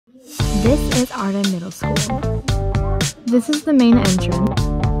This is Arden Middle School. This is the main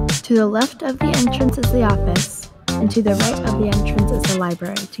entrance. To the left of the entrance is the office, and to the right of the entrance is the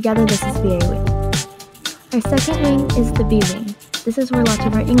library. Together this is the A wing. Our second wing is the B wing. This is where lots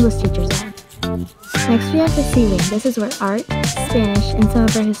of our English teachers are. Next we have the C wing. This is where art, Spanish, and some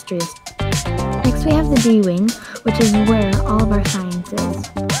of our history is. Next we have the D wing, which is where all of our science is.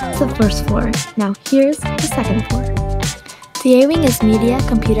 It's the first floor. Now here's the second floor. The A wing is media,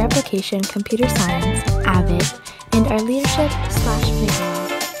 computer application, computer science, AVID, and our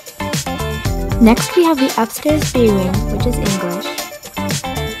leadership/playground. Next we have the upstairs B wing, which is English.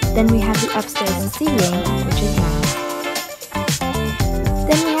 Then we have the upstairs C wing, which is math.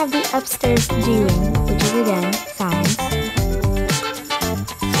 Then we have the upstairs D wing, which is again science.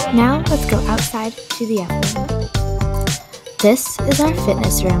 Now let's go outside to the F wing. This is our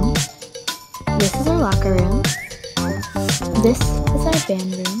fitness room. This is our locker room. This is our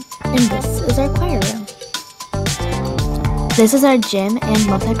band room, and this is our choir room. This is our gym and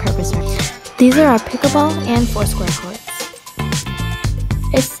multi-purpose room. These are our pickleball and foursquare courts.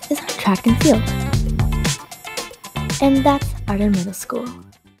 This is our track and field. And that's Arden Middle School.